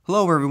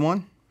Hello,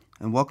 everyone,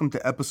 and welcome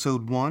to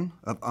episode 1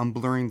 of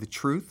Unblurring the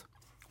Truth,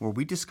 where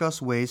we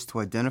discuss ways to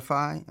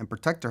identify and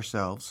protect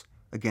ourselves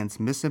against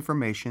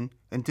misinformation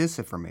and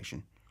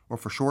disinformation, or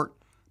for short,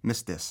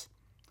 MISDIS.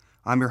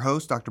 I'm your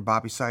host, Dr.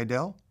 Doc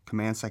Sidell,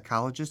 command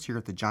psychologist here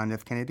at the John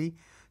F. Kennedy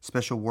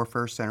Special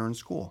Warfare Center and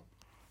School.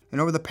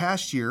 And over the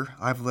past year,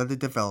 I've led the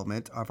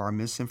development of our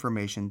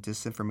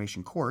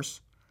Misinformation-Disinformation course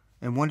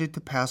and wanted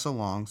to pass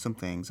along some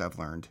things I've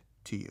learned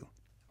to you.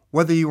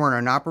 Whether you are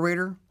an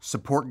operator,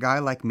 support guy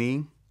like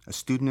me, a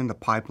student in the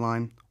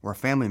pipeline, or a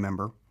family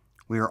member,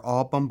 we are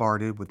all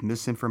bombarded with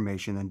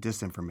misinformation and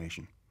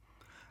disinformation.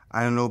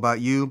 I don't know about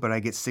you, but I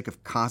get sick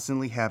of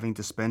constantly having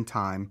to spend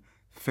time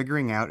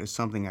figuring out if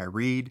something I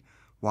read,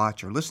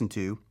 watch, or listen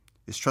to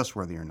is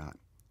trustworthy or not.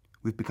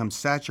 We've become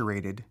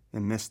saturated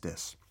in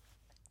MISDIS.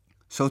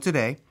 So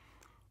today,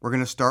 we're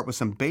going to start with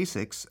some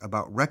basics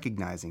about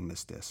recognizing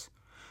MISDIS.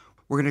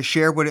 We're going to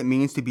share what it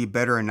means to be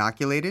better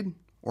inoculated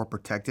or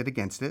protected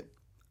against it,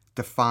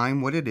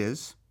 define what it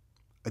is,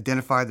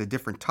 identify the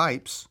different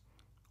types,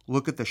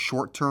 look at the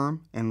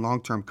short-term and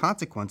long-term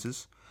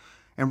consequences,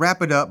 and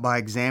wrap it up by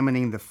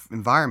examining the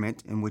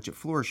environment in which it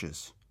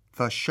flourishes,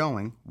 thus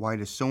showing why it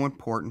is so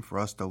important for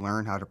us to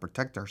learn how to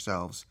protect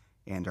ourselves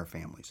and our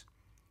families.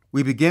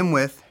 We begin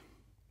with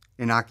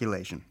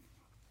inoculation.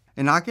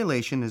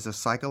 Inoculation is a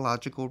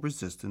psychological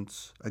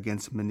resistance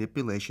against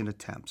manipulation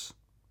attempts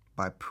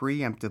by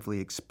preemptively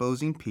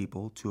exposing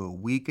people to a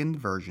weakened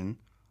version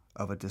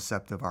of a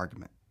deceptive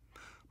argument,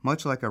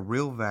 much like a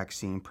real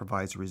vaccine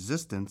provides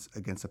resistance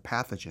against a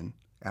pathogen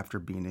after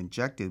being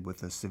injected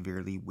with a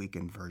severely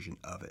weakened version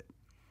of it.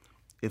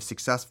 If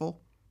successful,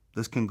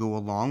 this can go a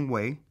long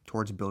way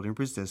towards building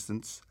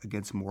resistance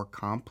against more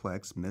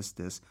complex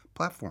MISDIS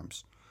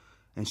platforms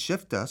and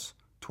shift us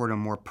toward a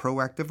more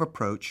proactive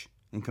approach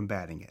in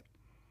combating it.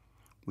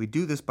 We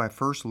do this by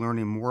first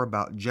learning more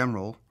about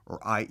general, or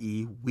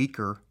i.e.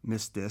 weaker,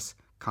 MISDIS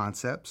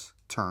concepts,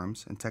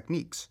 terms, and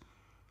techniques,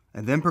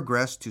 and then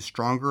progress to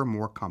stronger,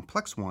 more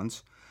complex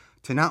ones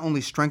to not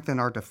only strengthen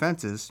our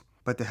defenses,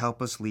 but to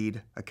help us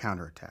lead a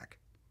counterattack.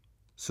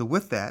 So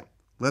with that,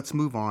 let's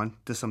move on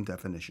to some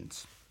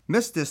definitions.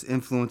 MISDIS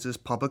influences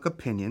public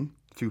opinion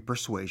through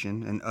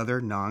persuasion and other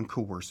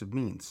non-coercive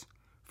means.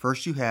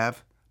 First, you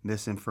have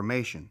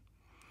misinformation.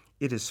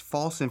 It is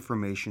false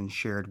information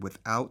shared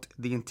without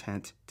the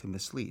intent to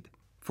mislead.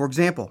 For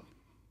example,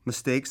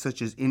 mistakes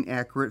such as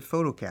inaccurate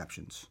photo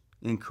captions,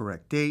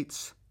 incorrect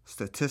dates,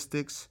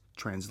 statistics,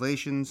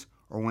 translations,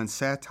 or when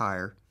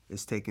satire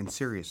is taken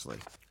seriously.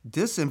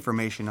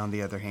 Disinformation, on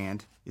the other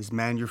hand, is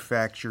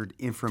manufactured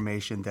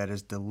information that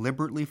is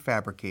deliberately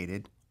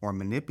fabricated or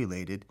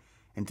manipulated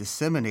and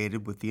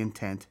disseminated with the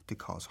intent to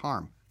cause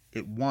harm.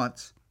 It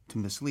wants to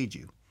mislead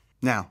you.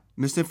 Now,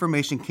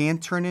 misinformation can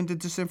turn into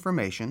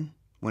disinformation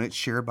when it's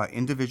shared by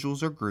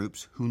individuals or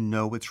groups who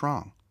know it's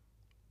wrong,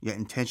 yet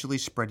intentionally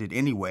spread it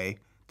anyway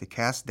to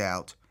cast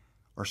doubt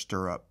or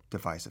stir up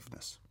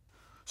divisiveness.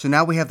 So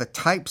now we have the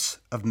types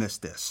of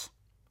MISDIS.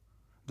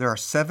 There are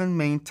 7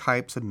 main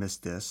types of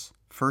MISDIS.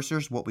 First,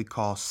 there's what we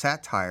call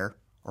satire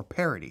or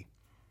parody.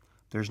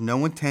 There's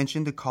no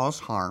intention to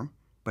cause harm,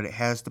 but it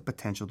has the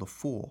potential to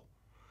fool.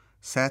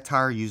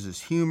 Satire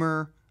uses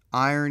humor,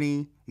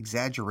 irony,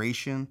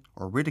 exaggeration,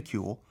 or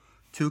ridicule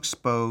to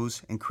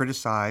expose and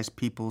criticize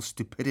people's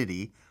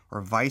stupidity or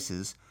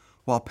vices,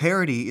 while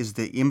parody is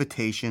the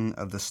imitation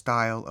of the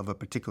style of a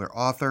particular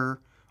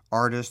author,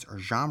 artist, or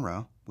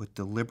genre with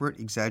deliberate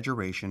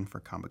exaggeration for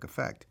comic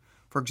effect.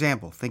 For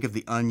example, think of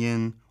The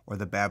Onion or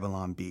the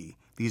Babylon Bee.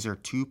 These are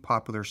 2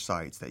 popular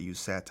sites that use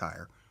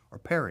satire or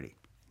parody.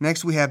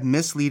 Next, we have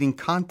misleading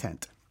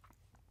content.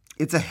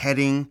 It's a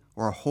heading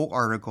or a whole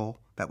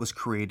article that was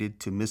created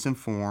to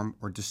misinform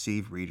or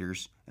deceive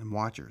readers and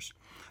watchers.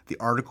 The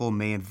article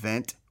may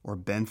invent or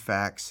bend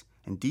facts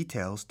and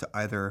details to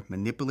either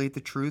manipulate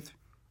the truth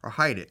or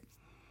hide it.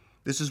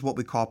 This is what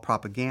we call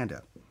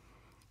propaganda,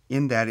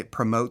 in that it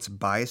promotes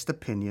biased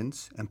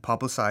opinions and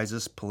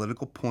publicizes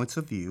political points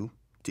of view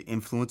to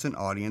influence an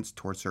audience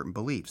toward certain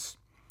beliefs.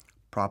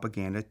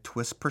 Propaganda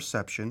twists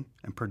perception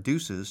and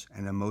produces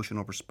an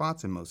emotional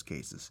response in most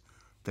cases.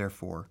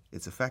 Therefore,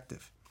 it's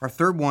effective. Our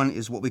third one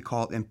is what we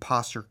call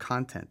imposter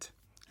content,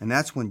 and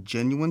that's when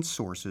genuine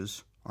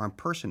sources are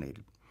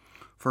impersonated.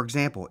 For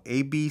example,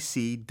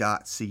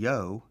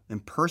 abc.co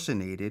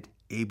impersonated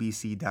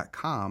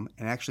abc.com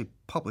and actually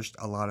published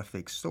a lot of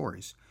fake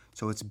stories.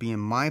 So it's being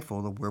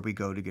mindful of where we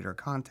go to get our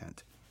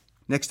content.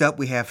 Next up,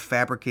 we have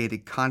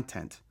fabricated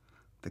content.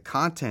 The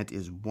content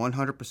is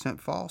 100%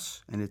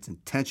 false, and it's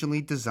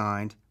intentionally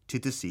designed to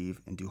deceive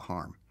and do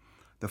harm.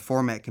 The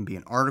format can be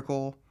an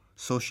article,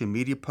 social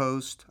media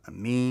post, a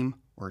meme,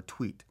 or a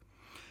tweet.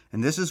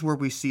 And this is where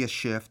we see a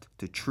shift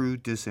to true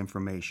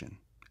disinformation.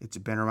 It's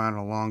been around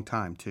a long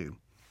time, too.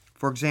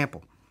 For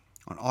example,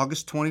 on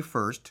August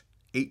 21st,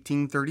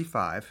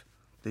 1835,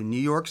 the New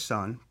York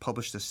Sun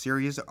published a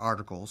series of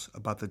articles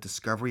about the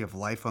discovery of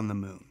life on the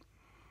moon.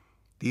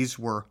 These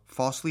were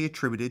falsely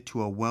attributed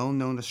to a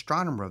well-known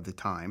astronomer of the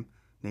time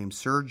named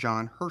Sir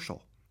John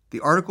Herschel. The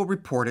article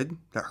reported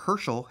that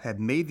Herschel had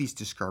made these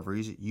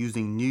discoveries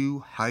using new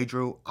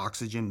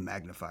hydro-oxygen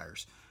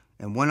magnifiers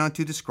and went on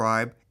to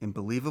describe in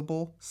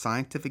believable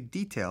scientific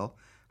detail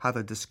how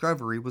the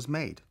discovery was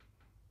made.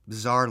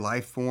 Bizarre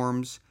life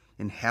forms,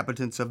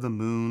 inhabitants of the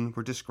moon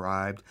were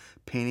described,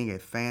 painting a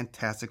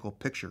fantastical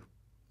picture.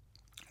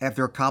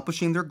 After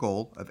accomplishing their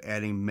goal of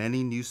adding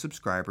many new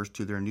subscribers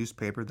to their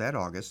newspaper that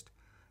August,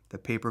 the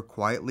paper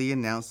quietly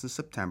announced in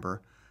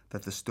September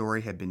that the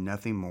story had been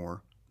nothing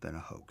more than a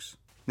hoax.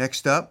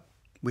 Next up,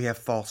 we have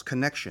false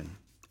connection,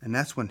 and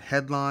that's when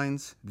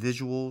headlines,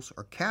 visuals,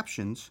 or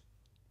captions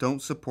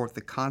don't support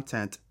the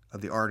content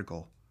of the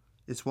article.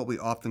 It's what we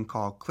often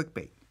call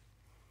clickbait.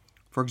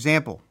 For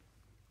example,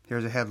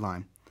 here's a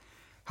headline: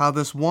 How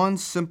this one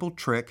simple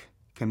trick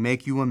can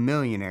make you a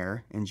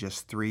millionaire in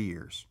just 3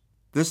 years.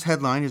 This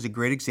headline is a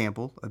great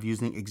example of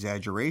using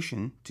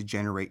exaggeration to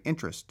generate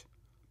interest.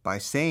 By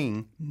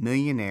saying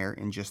millionaire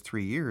in just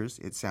 3 years,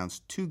 it sounds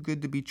too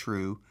good to be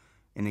true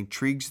and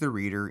intrigues the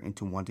reader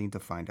into wanting to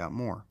find out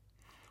more.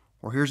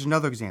 Or here's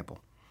another example.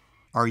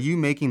 Are you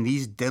making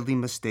these deadly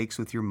mistakes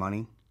with your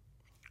money?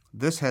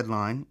 This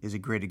headline is a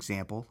great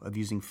example of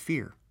using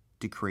fear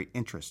to create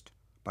interest.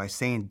 By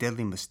saying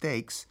deadly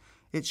mistakes,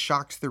 it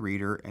shocks the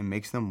reader and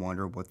makes them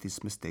wonder what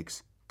these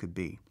mistakes could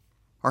be.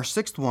 Our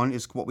sixth one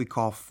is what we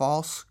call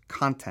false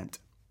content,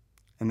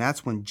 and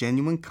that's when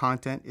genuine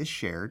content is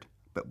shared,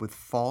 but with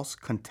false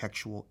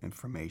contextual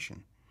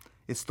information.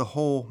 It's the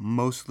whole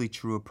mostly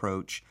true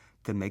approach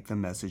to make the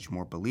message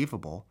more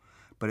believable,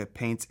 but it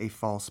paints a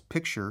false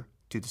picture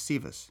to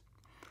deceive us.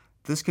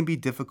 This can be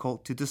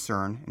difficult to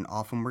discern and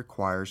often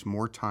requires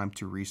more time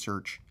to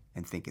research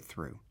and think it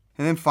through.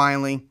 And then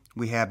finally,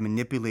 we have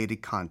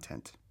manipulated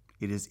content.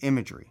 It is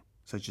imagery,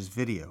 such as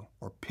video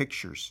or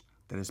pictures,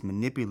 that is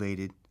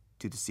manipulated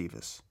to deceive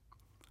us.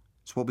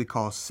 It's what we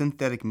call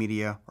synthetic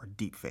media or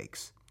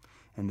deepfakes.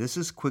 And this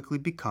is quickly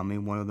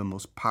becoming one of the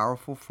most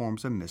powerful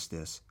forms of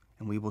MISDIS,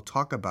 and we will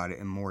talk about it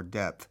in more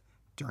depth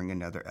during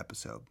another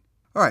episode.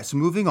 All right, so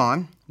moving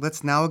on,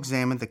 let's now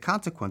examine the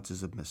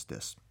consequences of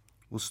MISDIS.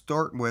 We'll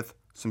start with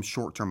some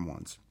short-term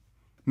ones.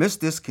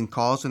 MISDIS can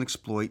cause and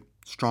exploit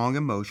strong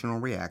emotional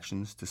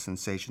reactions to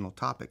sensational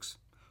topics,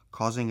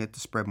 causing it to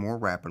spread more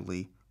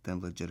rapidly than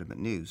legitimate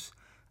news.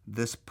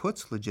 This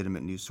puts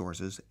legitimate news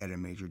sources at a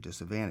major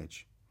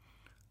disadvantage.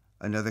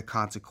 Another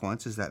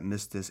consequence is that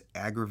MISDIS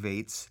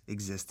aggravates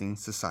existing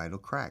societal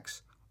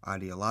cracks,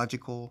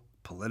 ideological,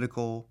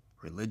 political,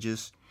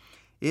 religious.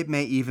 It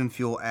may even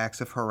fuel acts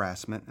of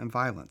harassment and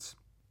violence.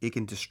 It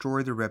can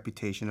destroy the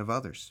reputation of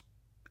others,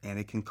 and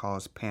it can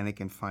cause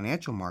panic in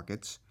financial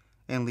markets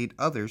and lead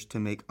others to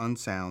make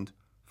unsound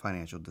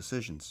financial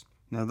decisions.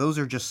 Now, those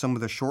are just some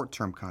of the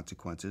short-term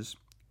consequences.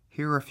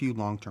 Here are a few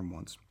long-term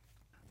ones.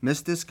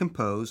 MISDIS can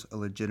pose a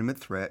legitimate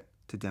threat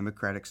to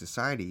democratic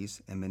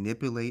societies and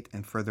manipulate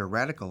and further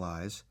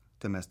radicalize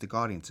domestic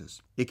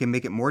audiences. It can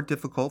make it more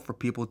difficult for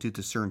people to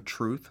discern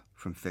truth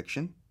from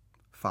fiction,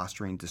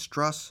 fostering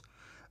distrust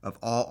of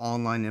all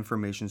online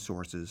information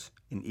sources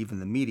and even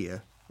the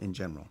media in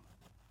general.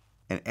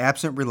 And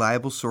absent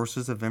reliable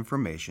sources of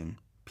information,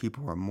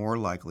 people are more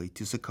likely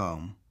to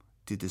succumb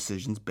to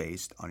decisions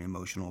based on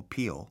emotional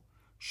appeal,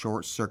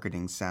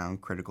 short-circuiting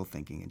sound critical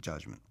thinking and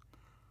judgment,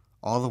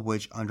 all of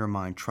which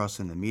undermine trust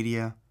in the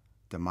media,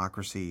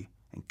 democracy,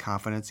 and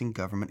confidence in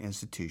government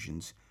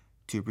institutions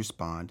to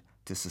respond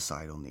to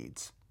societal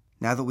needs.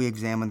 Now that we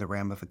examine the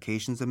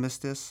ramifications of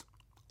MISDIS,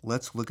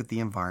 let's look at the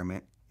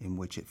environment in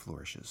which it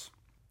flourishes.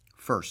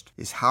 First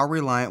is how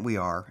reliant we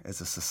are as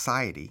a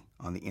society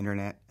on the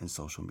internet and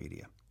social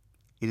media.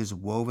 It is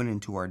woven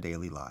into our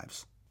daily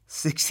lives.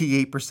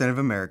 68% of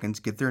Americans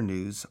get their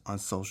news on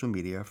social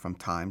media from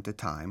time to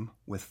time,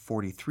 with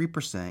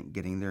 43%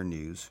 getting their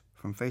news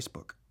from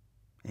Facebook.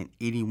 And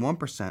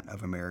 81%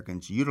 of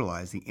Americans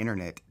utilize the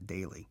internet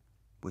daily,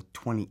 with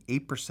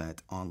 28%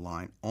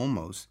 online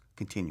almost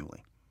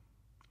continually.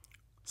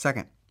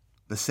 Second,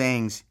 the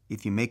sayings,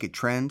 if you make it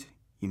trend,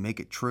 you make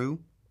it true,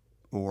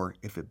 or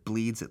if it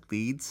bleeds, it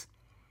leads.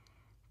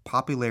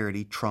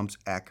 Popularity trumps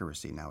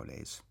accuracy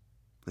nowadays.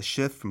 The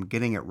shift from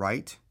getting it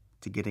right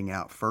to getting it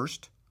out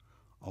first,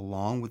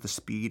 along with the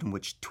speed in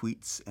which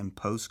tweets and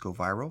posts go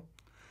viral,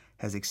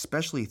 has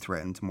especially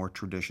threatened more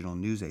traditional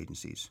news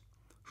agencies,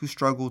 who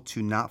struggle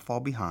to not fall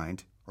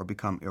behind or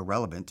become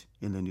irrelevant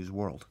in the news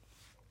world.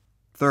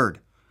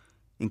 Third,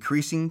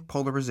 increasing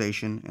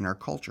polarization in our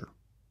culture,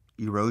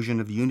 erosion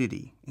of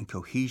unity and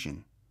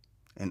cohesion,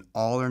 an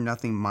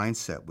all-or-nothing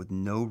mindset with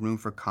no room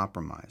for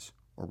compromise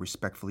or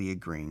respectfully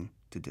agreeing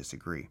to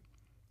disagree.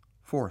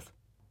 Fourth,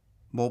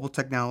 mobile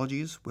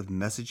technologies with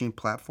messaging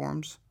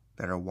platforms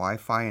that are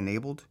Wi-Fi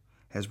enabled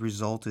has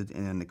resulted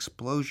in an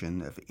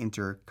explosion of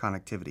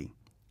interconnectivity,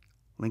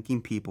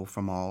 linking people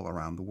from all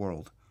around the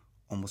world.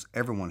 Almost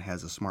everyone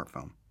has a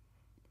smartphone.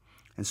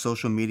 And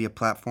social media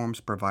platforms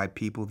provide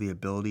people the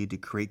ability to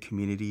create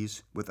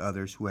communities with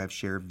others who have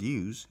shared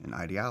views and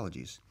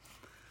ideologies.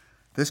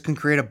 This can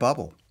create a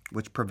bubble,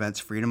 which prevents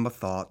freedom of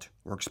thought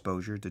or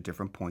exposure to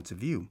different points of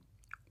view,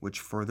 which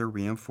further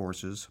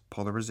reinforces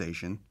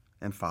polarization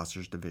and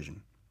fosters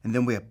division. And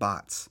then we have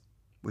bots,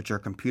 which are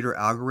computer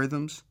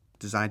algorithms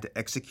designed to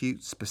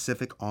execute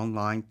specific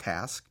online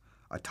tasks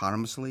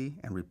autonomously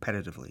and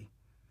repetitively.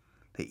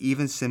 They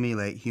even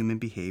simulate human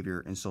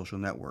behavior in social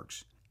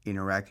networks,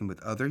 interacting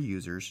with other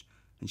users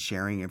and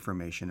sharing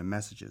information and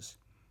messages.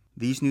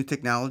 These new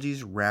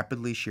technologies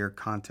rapidly share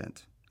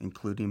content,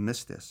 including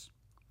MISDIS,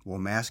 while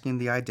masking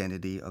the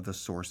identity of the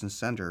source and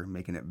sender,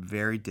 making it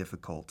very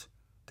difficult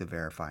to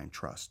verify and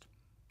trust.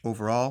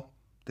 Overall,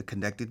 the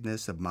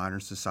connectedness of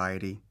modern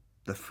society,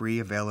 the free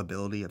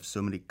availability of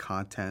so many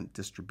content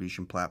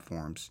distribution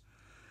platforms,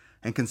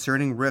 and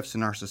concerning rifts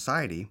in our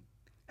society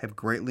have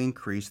greatly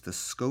increased the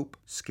scope,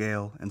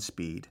 scale, and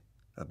speed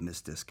of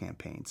MISDIS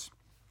campaigns.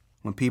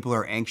 When people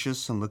are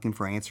anxious and looking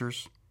for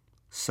answers,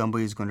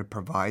 somebody is going to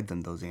provide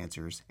them those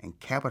answers and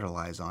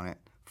capitalize on it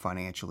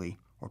financially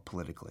or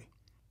politically.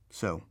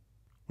 So,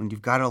 when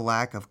you've got a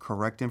lack of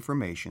correct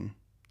information,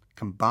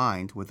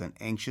 combined with an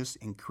anxious,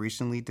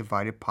 increasingly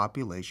divided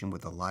population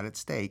with a lot at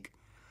stake,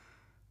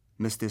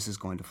 MISDIS is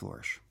going to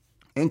flourish.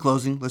 In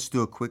closing, let's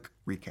do a quick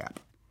recap.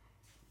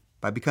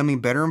 By becoming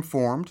better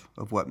informed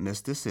of what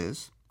MISDIS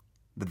is,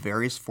 the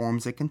various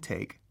forms it can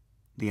take,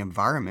 the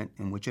environment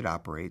in which it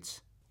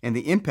operates, and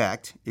the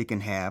impact it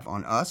can have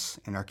on us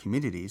and our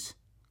communities,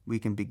 we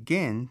can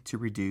begin to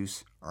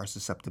reduce our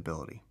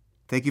susceptibility.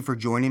 Thank you for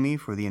joining me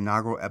for the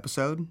inaugural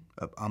episode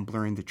of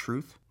Unblurring the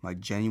Truth. My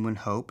genuine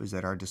hope is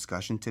that our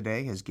discussion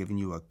today has given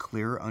you a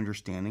clearer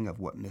understanding of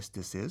what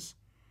MISDIS is,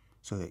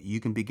 so that you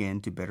can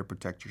begin to better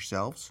protect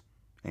yourselves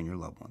and your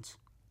loved ones.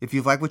 If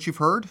you've liked what you've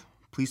heard,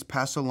 please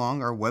pass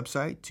along our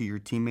website to your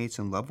teammates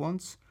and loved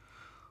ones.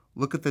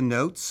 Look at the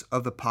notes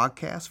of the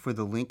podcast for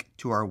the link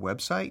to our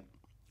website.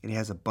 It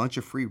has a bunch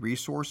of free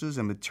resources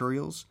and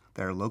materials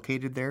that are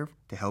located there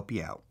to help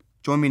you out.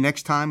 Join me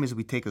next time as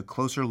we take a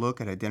closer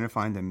look at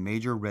identifying the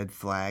major red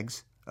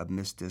flags of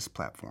MISDIS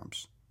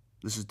platforms.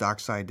 This is Doc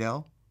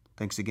Sidell.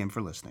 Thanks again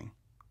for listening.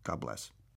 God bless.